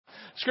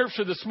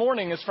Scripture this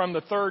morning is from the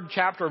 3rd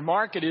chapter of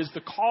Mark. It is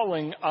the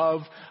calling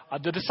of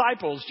the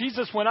disciples.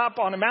 Jesus went up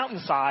on a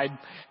mountainside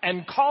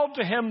and called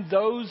to him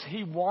those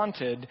he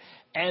wanted,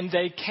 and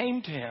they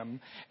came to him.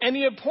 And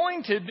he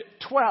appointed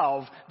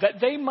 12 that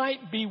they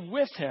might be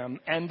with him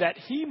and that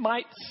he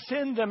might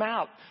send them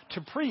out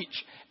to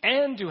preach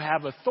and to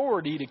have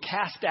authority to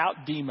cast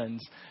out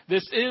demons.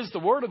 This is the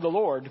word of the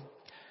Lord.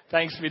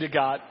 Thanks be to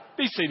God.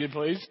 Be seated,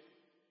 please.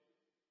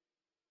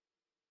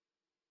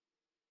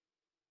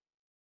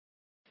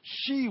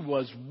 She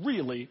was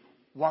really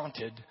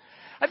wanted.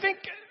 I think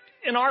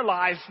in our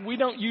life, we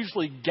don't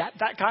usually get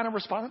that kind of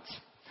response.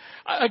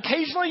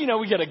 Occasionally,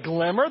 we get a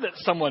glimmer that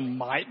someone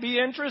might be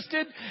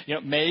interested.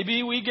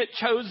 Maybe we get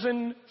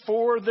chosen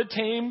for the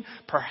team.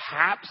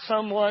 Perhaps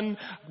someone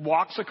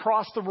walks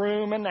across the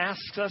room and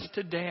asks us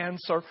to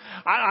dance. Or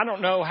I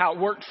don't know how it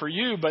worked for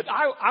you, but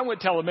I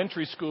went to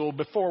elementary school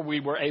before we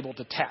were able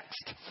to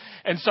text.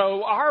 And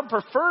so our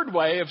preferred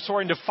way of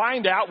starting to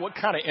find out what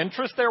kind of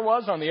interest there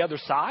was on the other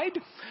side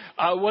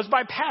was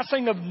by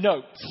passing of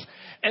notes.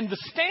 And the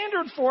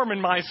standard form in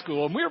my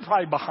school, and we were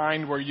probably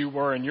behind where you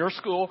were in your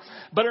school,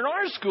 but in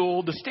our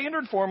school, the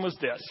standard form was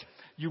this.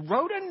 You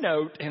wrote a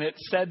note and it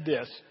said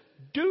this: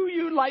 do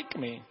you like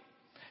me?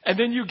 And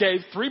then you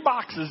gave 3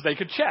 boxes they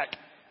could check.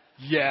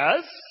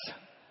 Yes,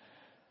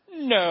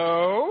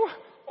 no,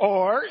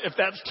 or if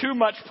that's too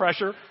much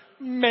pressure,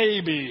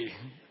 maybe.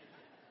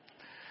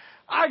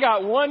 I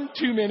got one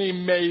too many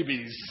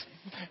maybes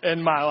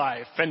in my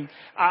life. And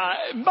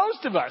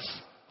most of us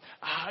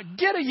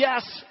get a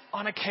yes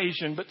on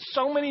occasion, but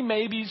so many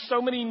maybes,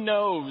 so many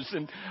no's.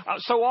 And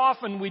so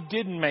often we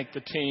didn't make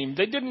the team.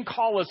 They didn't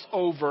call us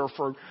over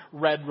for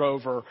Red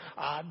Rover.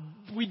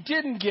 We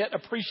didn't get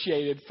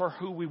appreciated for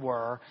who we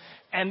were.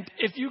 And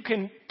if you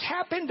can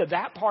tap into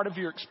that part of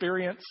your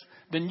experience,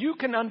 then you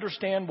can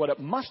understand what it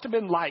must have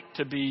been like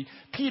to be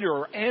Peter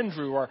or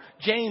Andrew or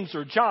James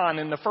or John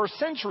in the first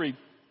century.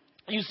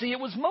 You see, it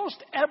was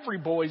most every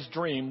boy's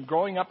dream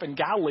growing up in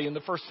Galilee in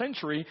the first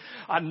century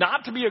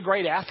not to be a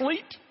great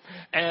athlete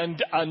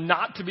and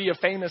not to be a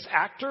famous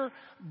actor.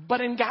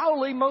 But in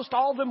Galilee, most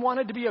all of them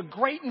wanted to be a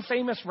great and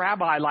famous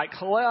rabbi like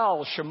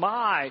Hillel,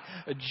 Shammai,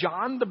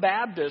 John the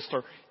Baptist,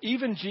 or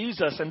even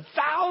Jesus. And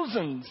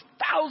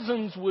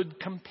thousands would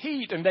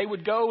compete, and they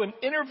would go and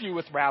interview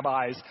with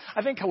rabbis.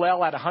 I think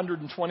Hillel had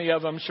 120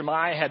 of them.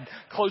 Shammai had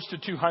close to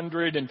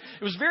 200. And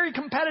it was very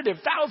competitive.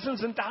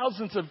 Thousands and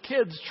thousands of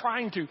kids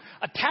trying to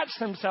attach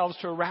themselves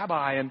to a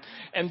rabbi.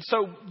 And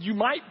so you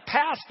might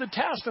pass the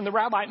test, and the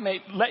rabbi may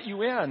let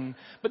you in.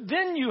 But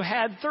then you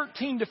had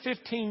 13 to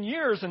 15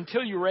 years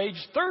until you were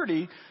age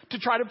 30 to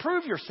try to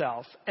prove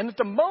yourself. And at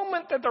the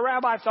moment that the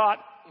rabbi thought,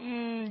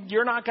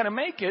 you're not going to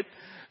make it,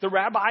 the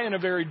rabbi in a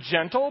very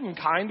gentle and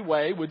kind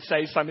way would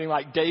say something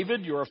like,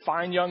 David, you're a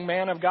fine young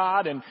man of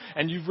God,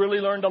 and you've really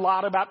learned a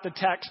lot about the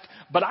text,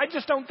 but I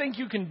just don't think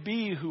you can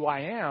be who I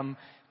am,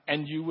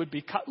 and you would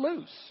be cut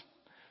loose.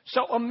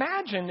 So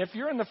imagine if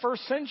you're in the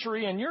first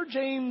century and you're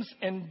James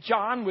and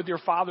John with your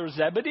father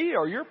Zebedee,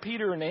 or you're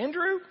Peter and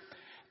Andrew,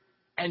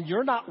 and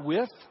you're not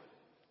with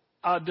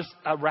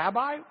a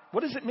rabbi.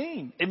 What does it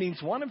mean? It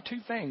means one of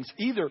two things.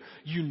 Either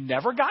you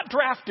never got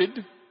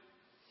drafted,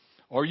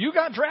 or you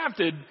got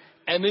drafted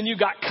and then you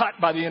got cut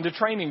by the end of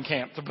training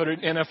camp, to put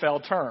it in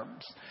NFL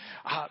terms.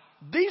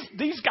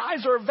 These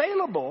guys are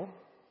available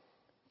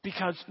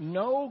because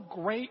no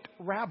great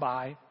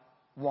rabbi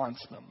wants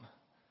them.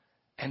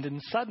 And then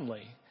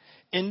suddenly,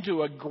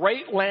 into a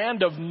great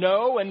land of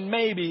no and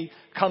maybe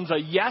comes a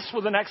yes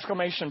with an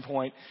exclamation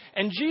point.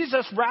 And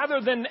Jesus,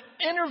 rather than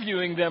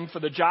interviewing them for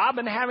the job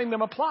and having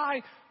them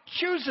apply,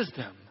 chooses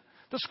them.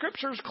 The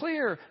scripture is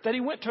clear that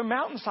he went to a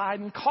mountainside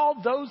and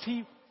called those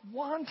he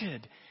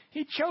wanted.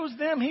 He chose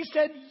them. He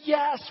said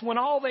yes when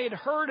all they had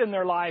heard in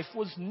their life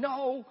was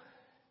no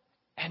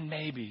and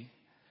maybe.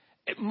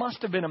 It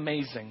must have been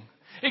amazing.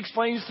 It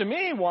explains to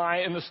me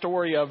why in the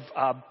story of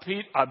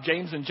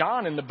James and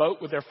John in the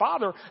boat with their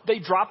father, they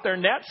dropped their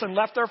nets and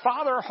left their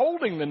father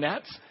holding the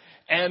nets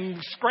and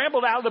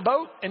scrambled out of the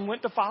boat and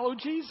went to follow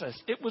Jesus.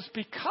 It was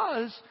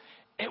because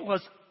it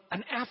was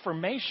an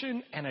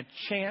affirmation and a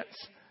chance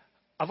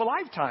of a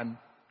lifetime.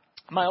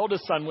 My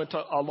oldest son went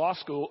to a law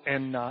school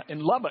in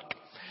Lubbock.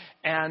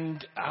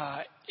 And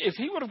if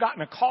he would have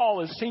gotten a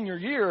call his senior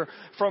year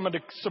from a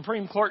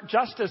Supreme Court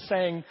justice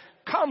saying,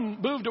 come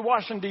move to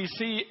Washington,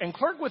 D.C. and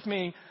clerk with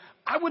me,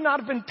 I would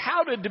not have been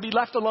touted to be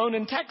left alone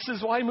in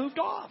Texas while he moved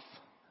off.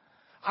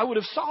 I would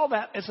have saw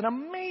that as an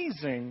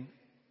amazing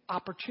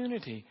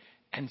opportunity.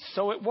 And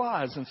so it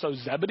was. And so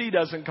Zebedee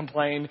doesn't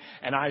complain.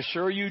 And I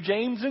assure you,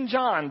 James and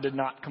John did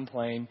not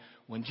complain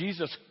when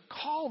Jesus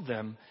called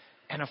them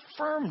and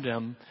affirmed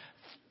them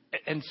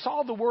and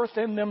saw the worth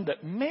in them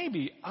that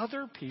maybe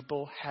other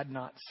people had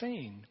not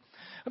seen.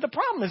 But the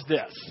problem is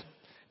this.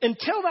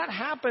 Until that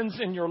happens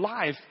in your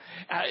life,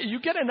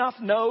 you get enough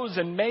no's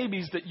and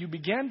maybes that you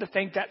begin to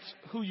think that's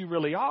who you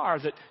really are,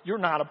 that you're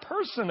not a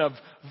person of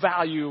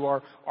value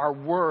or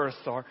worth,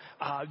 or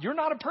you're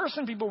not a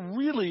person people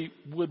really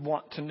would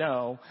want to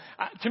know.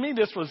 To me,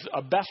 this was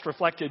best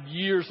reflected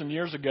years and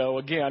years ago,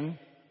 again,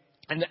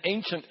 in the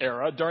ancient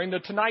era during the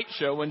Tonight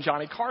Show when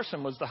Johnny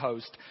Carson was the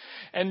host.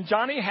 And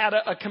Johnny had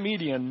a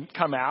comedian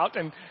come out,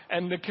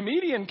 and the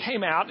comedian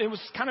came out. It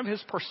was kind of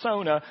his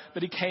persona,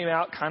 but he came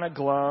out kind of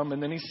glum,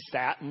 and then he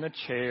sat in the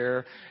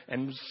chair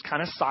and was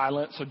kind of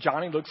silent. So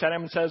Johnny looks at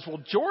him and says,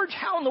 "Well, George,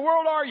 how in the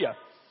world are you?"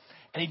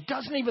 And he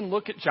doesn't even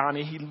look at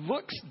Johnny. He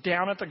looks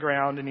down at the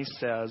ground and he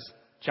says,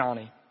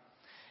 "Johnny,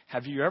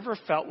 have you ever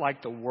felt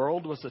like the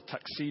world was a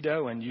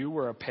tuxedo and you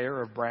were a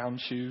pair of brown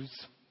shoes?"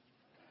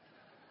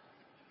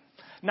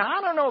 Now,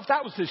 I don't know if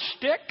that was his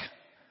shtick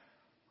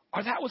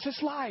or that was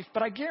his life,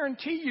 but I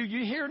guarantee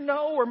you hear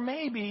no or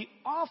maybe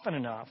often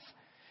enough,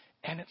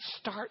 and it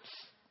starts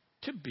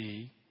to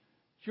be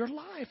your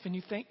life. And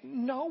you think,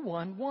 no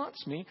one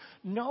wants me.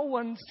 No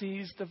one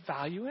sees the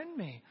value in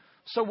me.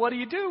 So what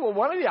do? Well,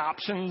 one of the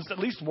options, at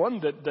least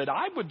one that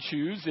I would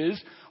choose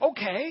is,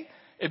 okay,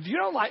 if you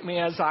don't like me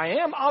as I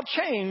am, I'll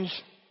change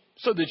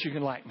so that you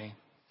can like me.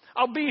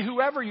 I'll be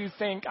whoever you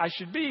think I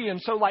should be. And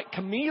so like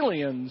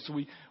chameleons,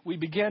 we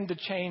begin to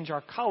change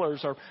our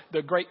colors. Or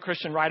the great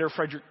Christian writer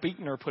Frederick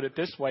Buechner put it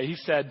this way. He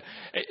said,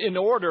 in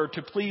order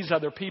to please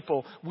other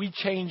people, we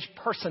change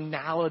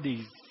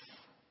personalities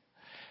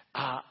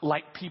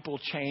like people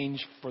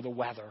change for the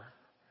weather.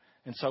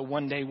 And so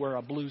one day we're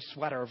a blue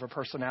sweater of a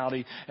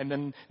personality, and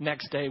then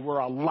next day we're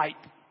a light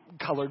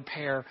colored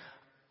pair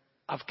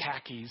of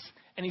khakis.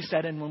 And he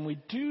said, and when we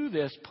do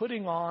this,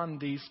 putting on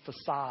these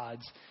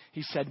facades,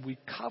 he said, we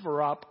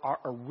cover up our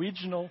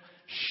original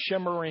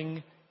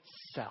shimmering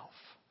self.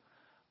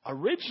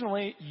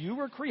 Originally, you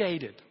were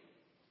created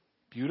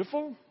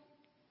beautiful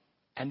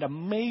and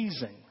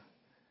amazing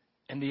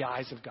in the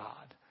eyes of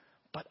God.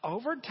 But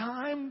over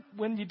time,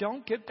 when you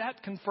don't get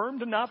that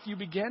confirmed enough, you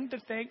begin to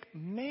think,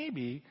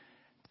 maybe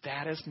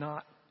that is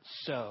not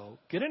so.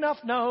 Get enough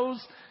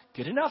no's,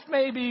 get enough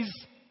maybes,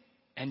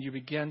 and you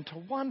begin to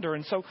wonder.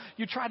 And so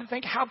you try to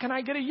think, how can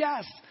I get a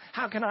yes?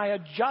 How can I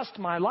adjust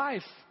my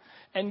life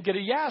and get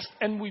a yes?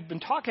 And we've been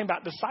talking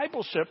about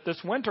discipleship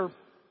this winter.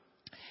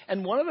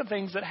 And one of the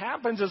things that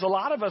happens is a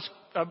lot of us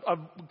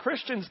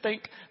Christians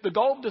think the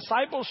goal of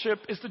discipleship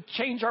is to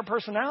change our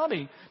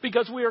personality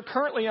because we are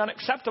currently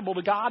unacceptable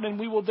to God, and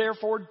we will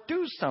therefore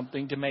do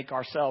something to make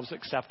ourselves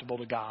acceptable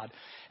to God.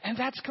 And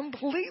that's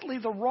completely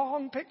the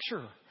wrong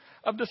picture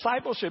of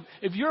discipleship.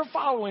 If you're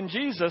following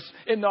Jesus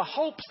in the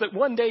hopes that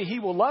one day he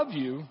will love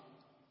you,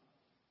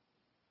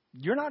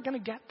 you're not going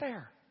to get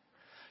there.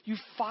 You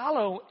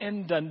follow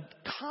in the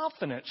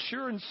confidence,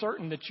 sure and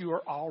certain that you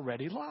are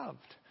already loved.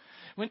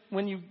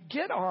 When you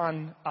get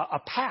on a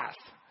path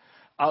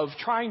of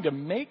trying to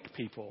make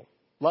people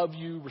love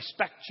you,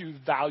 respect you,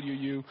 value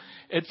you,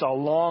 it's a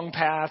long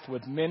path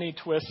with many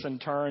twists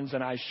and turns,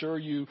 and I assure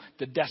you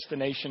the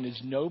destination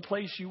is no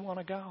place you want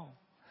to go.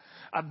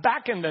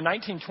 Back in the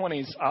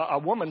 1920s, a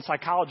woman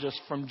psychologist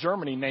from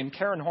Germany named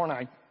Karen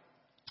Horney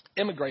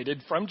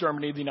immigrated from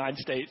Germany to the United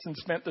States and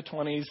spent the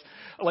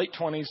late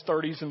 20s,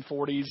 30s, and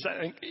 40s,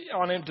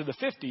 on into the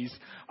 50s,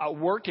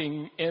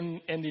 working in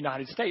the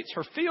United States.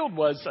 Her field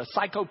was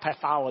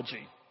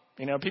psychopathology.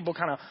 You know, people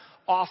kind of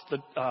off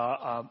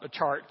the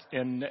chart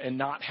in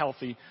not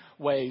healthy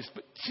ways.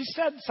 But she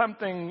said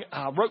something,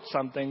 wrote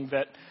something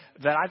that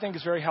I think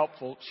is very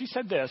helpful. She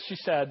said this. She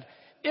said,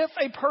 if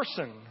a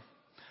person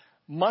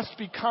must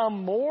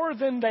become more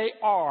than they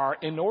are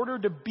in order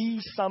to be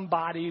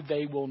somebody,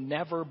 they will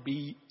never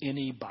be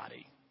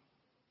anybody.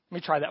 Let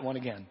me try that one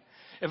again.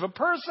 If a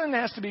person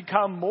has to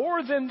become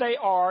more than they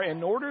are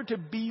in order to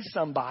be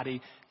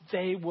somebody,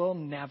 they will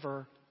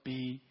never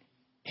be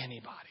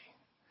anybody.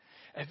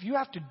 If you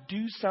have to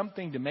do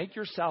something to make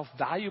yourself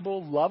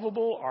valuable,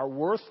 lovable, or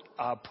worth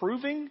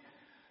proving,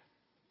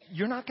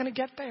 you're not going to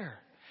get there.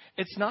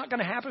 It's not going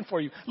to happen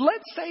for you.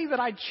 Let's say that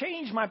I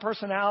change my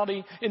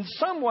personality in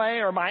some way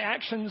or my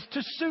actions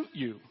to suit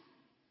you,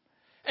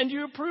 and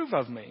you approve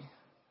of me.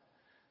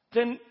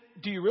 Then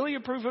do you really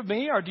approve of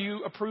me, or do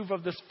you approve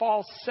of this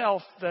false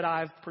self that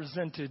I've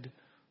presented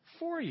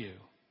for you?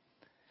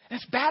 And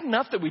it's bad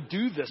enough that we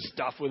do this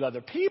stuff with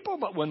other people,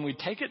 but when we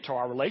take it to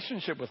our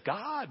relationship with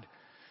God,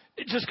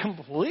 it just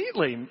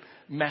completely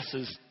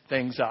messes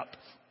things up.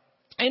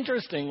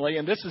 Interestingly,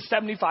 and this is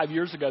 75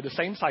 years ago, the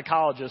same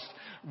psychologist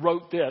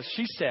wrote this.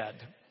 She said,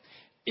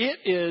 it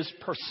is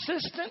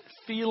persistent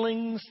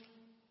feelings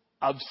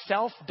of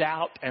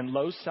self-doubt and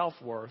low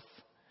self-worth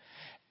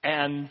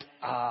and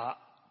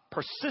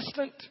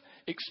persistent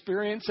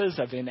experiences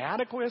of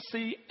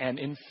inadequacy and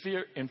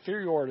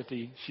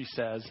inferiority, she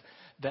says,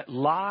 that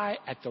lie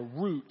at the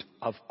root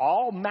of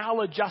all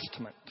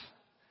maladjustment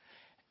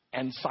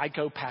and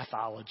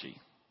psychopathology.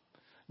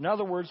 In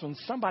other words, when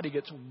somebody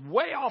gets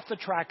way off the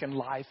track in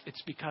life,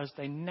 it's because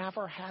they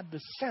never had the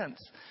sense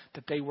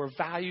that they were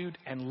valued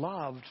and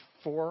loved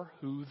for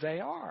who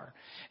they are.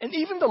 And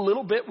even the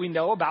little bit we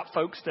know about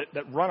folks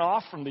that run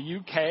off from the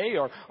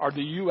UK or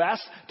the US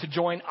to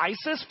join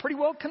ISIS pretty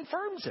well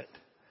confirms it.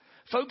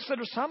 Folks that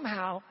are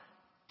somehow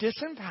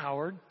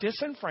disempowered,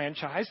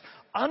 disenfranchised,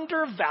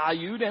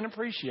 undervalued and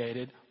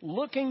appreciated,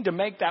 looking to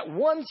make that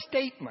one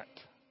statement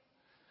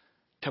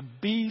to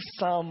be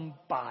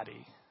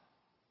somebody.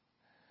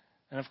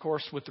 And of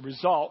course, with the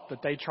result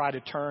that they try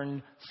to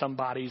turn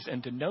somebodies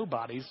into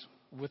nobodies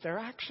with their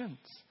actions.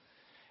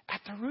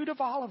 At the root of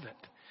all of it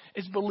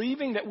is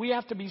believing that we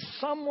have to be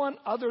someone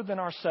other than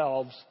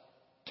ourselves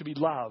to be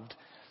loved.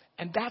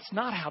 And that's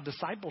not how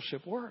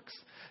discipleship works.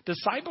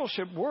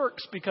 Discipleship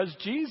works because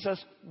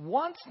Jesus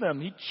wants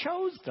them. He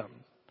chose them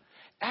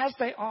as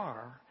they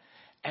are.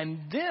 And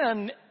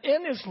then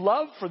in his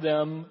love for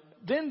them,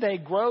 then they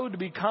grow to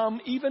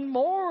become even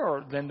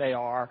more than they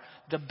are,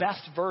 the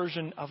best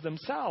version of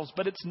themselves.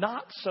 But it's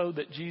not so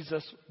that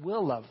Jesus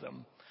will love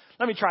them.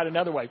 Let me try it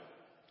another way.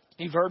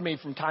 You've heard me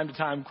from time to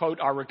time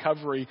quote our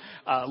recovery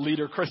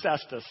leader, Chris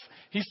Estes.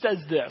 He says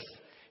this.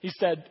 He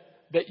said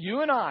that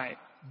you and I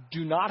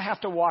do not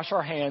have to wash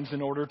our hands in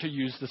order to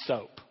use the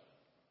soap.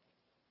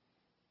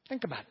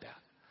 Think about that.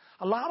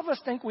 A lot of us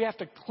think we have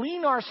to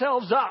clean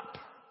ourselves up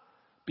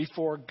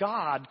before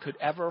God could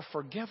ever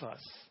forgive us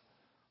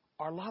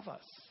or love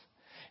us.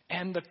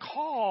 And the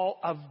call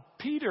of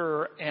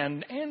Peter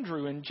and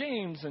Andrew and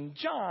James and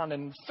John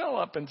and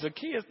Philip and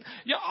Zacchaeus,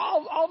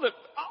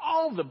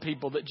 all the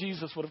people that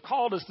Jesus would have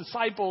called as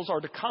disciples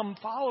or to come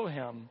follow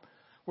him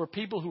were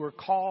people who were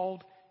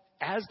called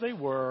as they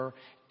were,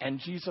 and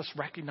Jesus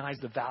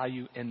recognized the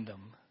value in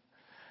them.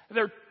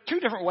 There are two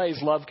different ways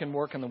love can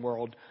work in the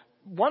world.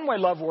 One way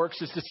love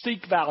works is to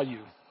seek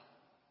value.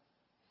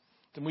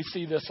 And we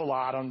see this a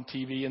lot on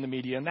TV and the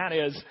media, and that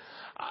is,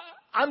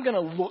 I'm going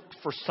to look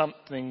for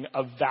something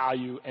of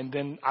value, and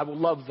then I will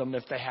love them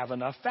if they have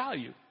enough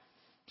value.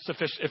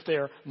 If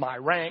they're my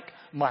rank,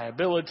 my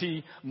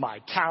ability, my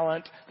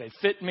talent, they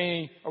fit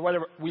me, or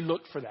whatever, we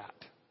look for that.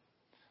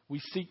 We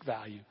seek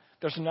value.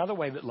 There's another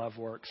way that love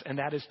works, and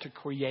that is to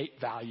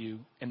create value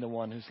in the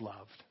one who's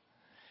loved.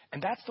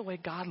 And that's the way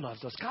God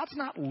loves us. God's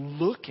not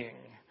looking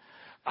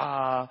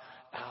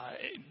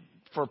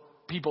for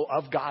people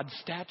of God's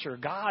stature.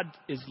 God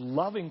is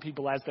loving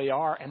people as they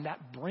are, and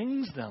that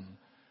brings them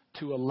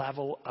to a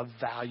level of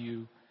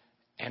value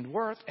and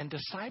worth. And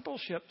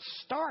discipleship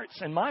starts,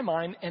 in my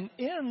mind, and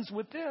ends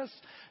with this,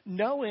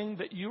 knowing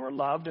that you are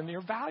loved and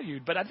you're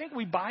valued. But I think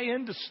we buy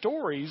into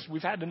stories.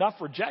 We've had enough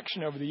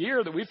rejection over the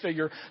year that we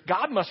figure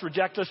God must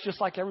reject us just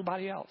like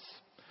everybody else.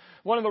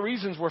 One of the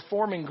reasons we're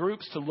forming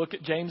groups to look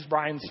at James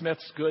Bryan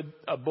Smith's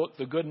book,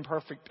 The Good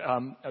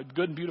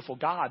and Beautiful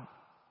God,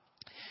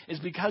 is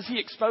because he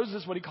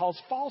exposes what he calls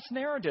false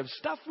narratives,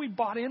 stuff we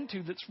bought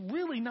into that's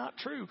really not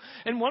true.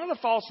 And one of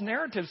the false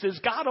narratives is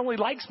God only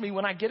likes me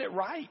when I get it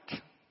right.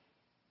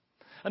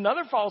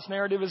 Another false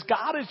narrative is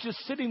God is just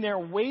sitting there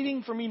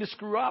waiting for me to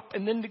screw up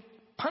and then to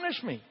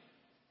punish me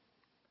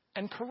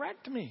and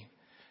correct me.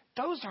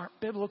 Those aren't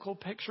biblical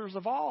pictures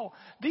of all.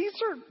 These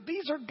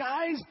are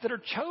guys that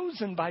are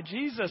chosen by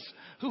Jesus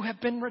who have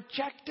been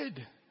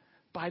rejected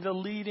by the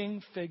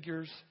leading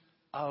figures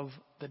of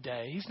the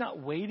day. He's not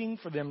waiting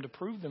for them to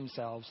prove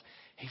themselves.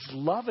 He's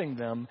loving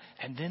them,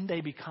 and then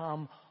they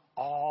become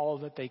all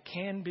that they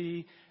can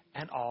be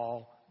and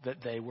all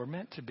that they were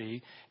meant to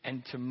be.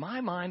 And to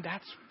my mind,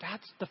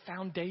 that's the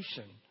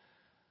foundation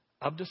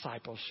of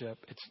discipleship.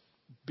 It's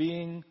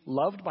being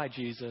loved by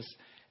Jesus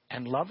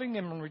and loving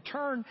him in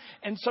return.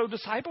 And so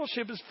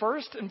discipleship is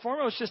first and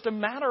foremost just a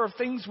matter of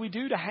things we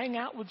do to hang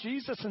out with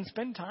Jesus and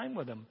spend time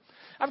with him.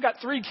 I've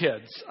got 3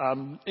 kids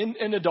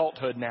in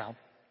adulthood now.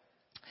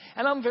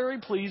 And I'm very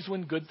pleased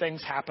when good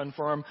things happen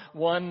for them.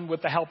 One,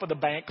 with the help of the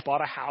bank,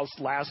 bought a house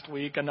last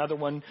week. Another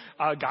one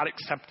got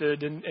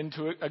accepted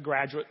into a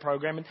graduate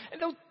program. And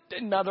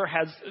another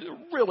has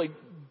a really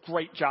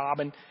great job.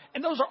 And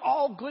those are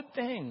all good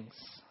things.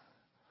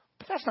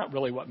 But that's not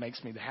really what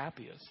makes me the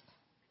happiest.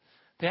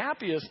 The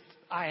happiest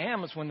I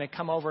am is when they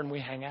come over and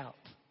we hang out.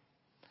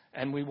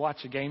 And we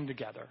watch a game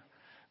together.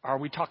 Or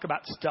we talk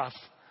about stuff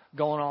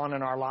going on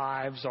in our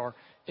lives, or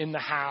in the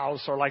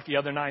house, or like the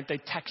other night, they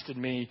texted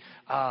me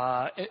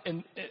at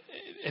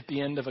the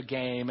end of a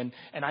game,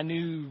 and I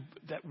knew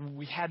that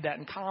we had that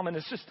in common.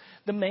 It's just,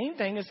 the main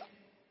thing is,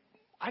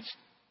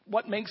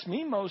 what makes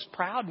me most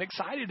proud and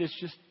excited is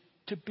just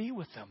to be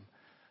with them,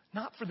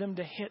 not for them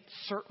to hit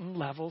certain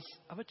levels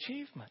of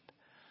achievement.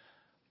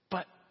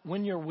 But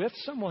when you're with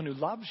someone who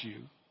loves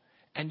you,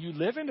 and you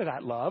live into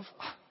that love,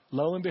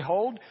 lo and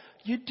behold,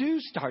 you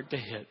do start to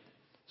hit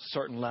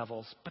certain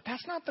levels. But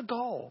that's not the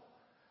goal.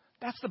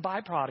 That's the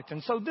byproduct.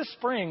 And so this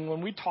spring,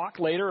 when we talk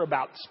later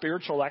about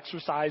spiritual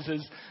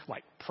exercises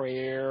like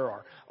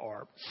prayer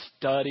or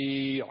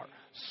study or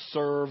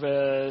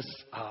service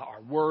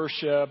or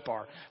worship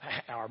or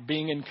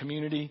being in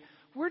community,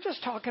 we're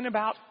just talking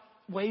about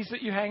ways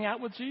that you hang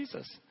out with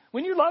Jesus.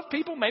 When you love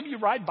people, maybe you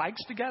ride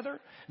bikes together.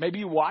 Maybe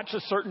you watch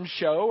a certain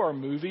show or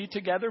movie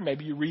together.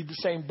 Maybe you read the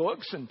same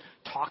books and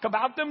talk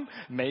about them.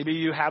 Maybe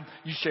you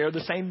share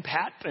the same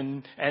pet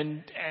and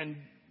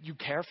you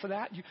care for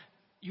that.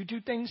 You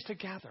do things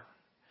together.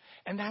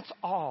 And that's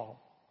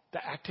all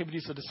the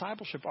activities of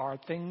discipleship are,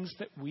 things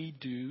that we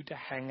do to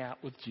hang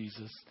out with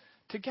Jesus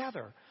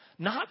together.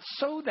 Not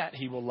so that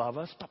he will love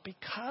us, but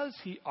because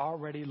he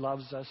already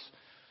loves us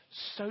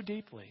so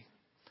deeply.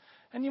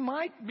 And you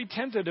might be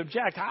tempted to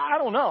object. I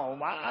don't know.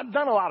 I've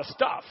done a lot of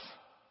stuff.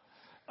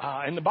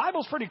 And the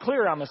Bible's pretty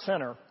clear I'm a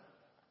sinner.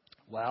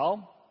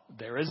 Well,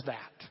 there is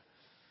that.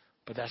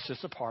 But that's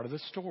just a part of the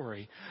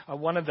story.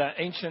 One of the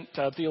ancient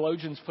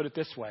theologians put it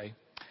this way,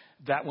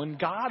 that when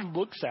God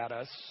looks at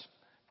us,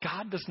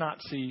 God does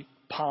not see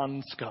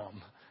pond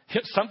scum.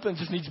 Something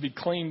just needs to be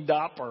cleaned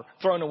up or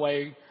thrown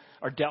away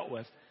or dealt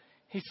with.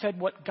 He said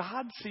what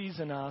God sees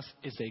in us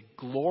is a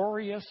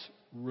glorious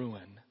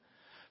ruin.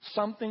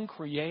 Something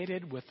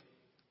created with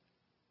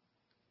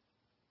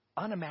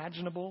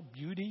unimaginable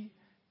beauty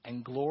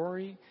and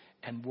glory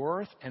and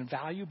worth and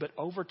value. But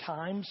over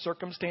time,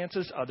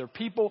 circumstances, other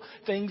people,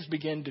 things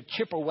begin to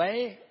chip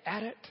away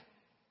at it.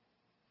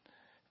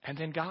 And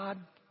then God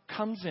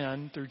comes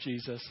in through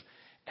Jesus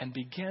and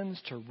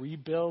begins to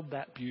rebuild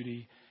that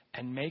beauty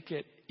and make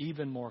it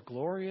even more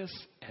glorious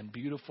and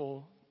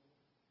beautiful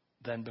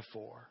than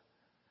before.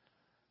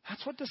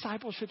 That's what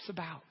discipleship's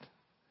about.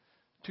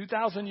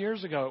 2,000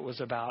 years ago, it was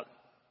about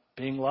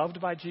being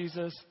loved by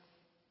Jesus,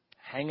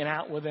 hanging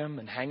out with him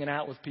and hanging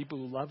out with people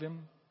who love him.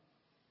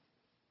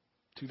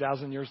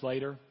 2,000 years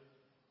later,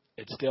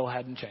 it still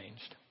hadn't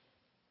changed.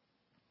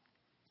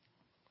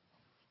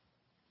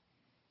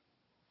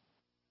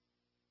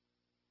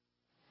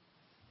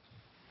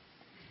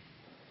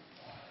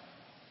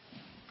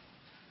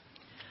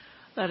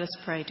 Let us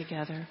pray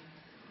together.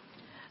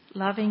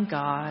 Loving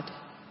God,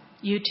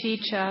 you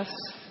teach us,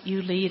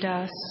 you lead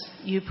us,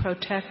 you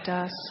protect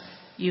us,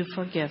 you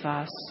forgive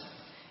us.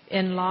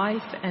 In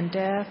life and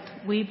death,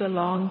 we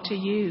belong to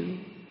you.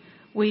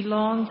 We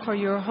long for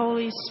your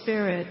Holy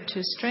Spirit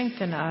to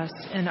strengthen us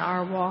in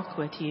our walk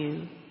with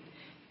you.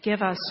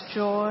 Give us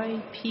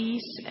joy,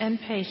 peace, and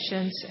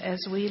patience as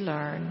we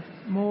learn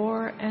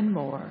more and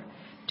more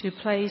to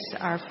place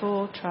our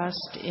full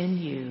trust in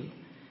you.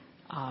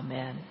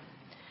 Amen.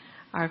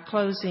 Our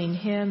closing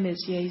hymn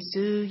is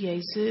Jesu,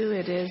 Jesu.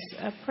 It is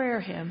a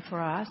prayer hymn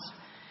for us,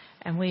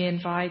 and we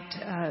invite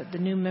the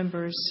new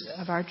members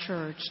of our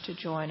church to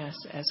join us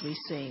as we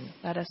sing.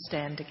 Let us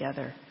stand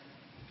together.